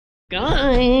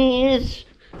Guys!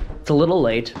 It's a little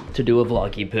late to do a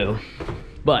vloggy poo,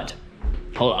 but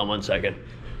hold on one second.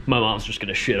 My mom's just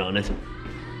gonna shit on it.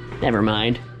 Never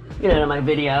mind. Get out of my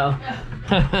video.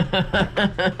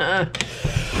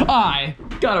 I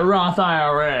got a Roth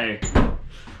IRA.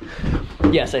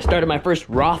 Yes, I started my first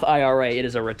Roth IRA. It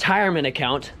is a retirement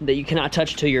account that you cannot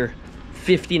touch till you're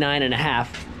 59 and a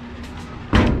half.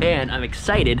 And I'm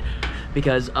excited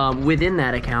because within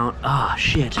that account, I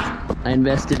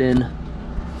invested in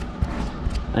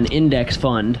an index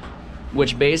fund,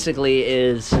 which basically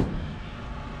is,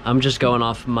 I'm just going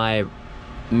off my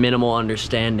minimal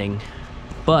understanding,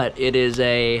 but it is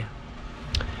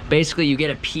basically you get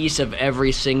a piece of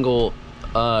every single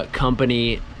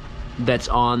company that's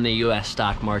on the US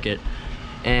stock market,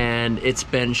 and it's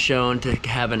been shown to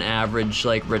have an average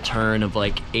return of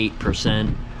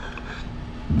 8%.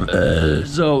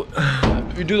 So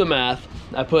if you do the math,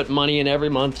 I put money in every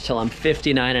month till I'm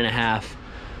 59 and a half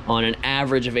on an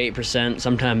average of 8%,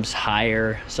 sometimes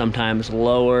higher, sometimes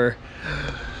lower.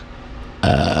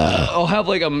 I'll have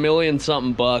like $1 million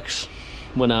something bucks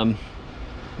when I'm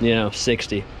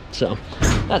 60. So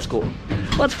that's cool.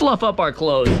 Let's fluff up our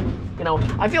clothes.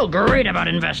 I feel great about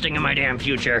investing in my damn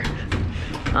future.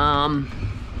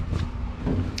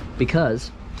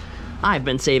 Because I've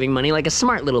been saving money like a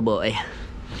smart little boy.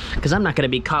 Because I'm not going to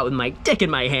be caught with my dick in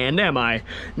my hand, am I?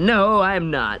 No,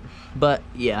 I'm not. But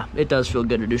yeah, it does feel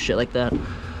good to do shit like that.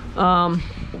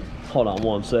 Hold on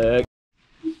one sec.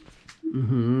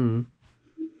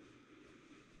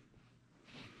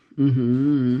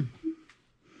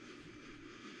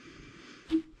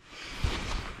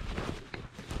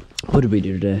 What did we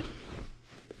do today?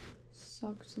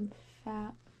 Suck some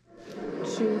fat,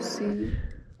 juicy,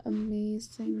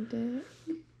 amazing dick.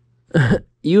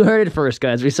 You heard it first,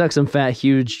 guys. We suck some fat,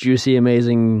 huge, juicy,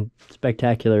 amazing,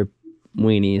 spectacular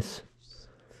weenies.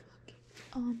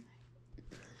 I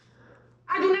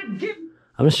do not give.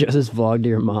 I'm gonna show this vlog to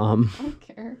your mom. I don't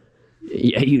care.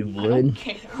 Yeah, you would. I don't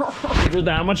care. You're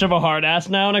that much of a hard ass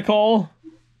now, Nicole?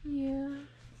 Yeah.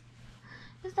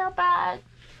 It's not bad.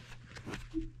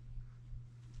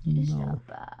 It's not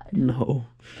bad. No.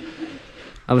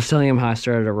 I was telling him how I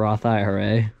started a Roth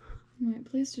IRA. Right,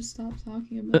 please just stop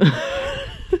talking about it.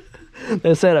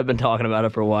 They said I've been talking about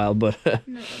it for a while, but...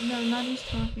 no, not just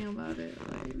talking about it.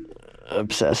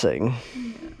 Obsessing.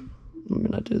 Yeah. I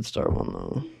mean, I did start one,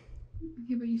 though.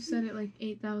 Okay, but you said it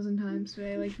 8,000 times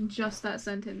today. Just that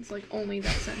sentence. Only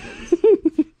that sentence.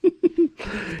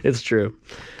 It's true.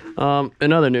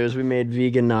 In other news, we made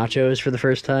vegan nachos for the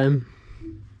first time.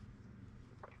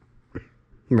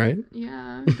 Right?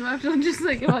 Yeah. Do I have to just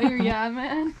about your yeah,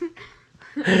 man?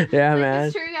 Yeah, man.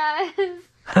 It's true, guys.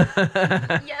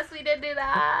 Yes, we did do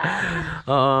that.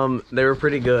 They were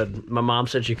pretty good. My mom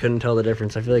said she couldn't tell the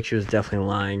difference. I feel like she was definitely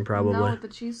lying, probably. No, with the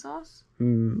cheese sauce?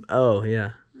 Oh,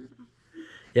 yeah.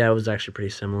 Yeah, it was actually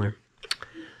pretty similar.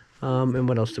 And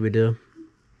what else did we do?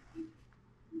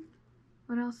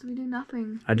 What else did we do?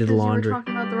 Nothing. I did laundry. You were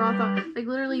talking about the Roth.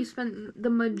 Literally, you spent the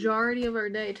majority of our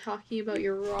day talking about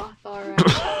your Roth IRA.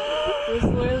 It was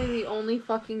literally the only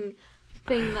fucking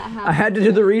thing that happened. I had to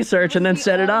do the research and then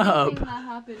set it up. Thing that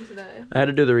happened today. I had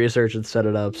to do the research and set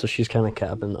it up, so she's kind of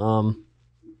capping.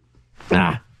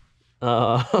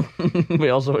 We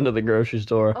also went to the grocery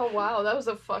store. Oh wow, that was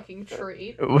a fucking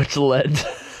treat. Which led to...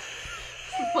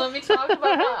 Let me talk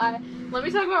about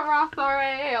Roth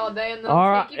IRA all day, and then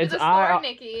I'll take you to the store,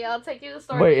 Nikki. I'll take you to the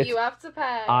store that you have to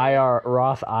pay.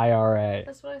 Roth IRA.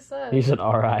 That's what I said. You said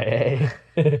RIA.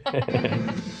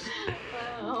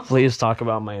 Wow. Please talk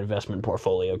about my investment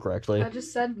portfolio correctly. I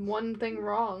just said one thing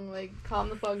wrong. Calm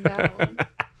the fuck down.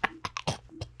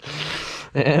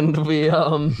 And we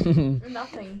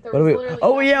Nothing. What do we?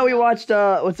 Oh yeah, we watched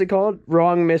what's it called?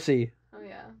 Wrong Missy.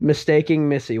 Mistaking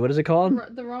Missy. What is it called?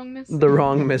 The Wrong Missy. The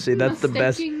Wrong Missy. That's the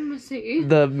best. Missy.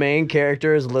 The main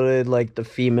character is literally the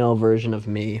female version of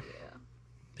me. Yeah.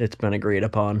 It's been agreed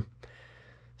upon.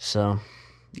 So,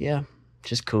 yeah,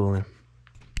 just cool.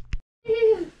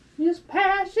 Just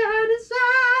passion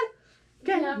inside.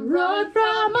 Can't run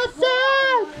from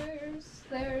myself.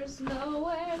 There's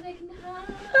nowhere they can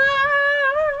hide.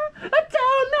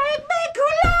 Don't make me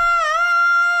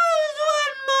close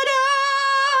one more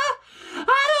door.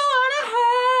 I don't wanna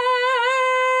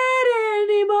hurt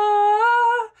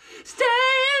anymore. Stay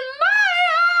in my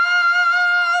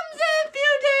arms if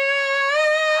you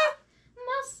dare.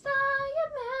 Must I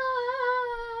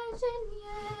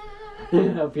imagine,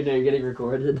 I hope you know you're getting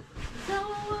recorded. Don't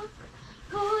walk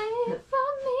away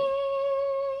from me.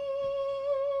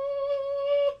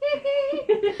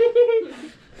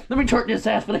 Let me twerk this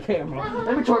ass for the camera.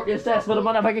 Let me twerk this ass for the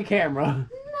motherfucking camera. Nothing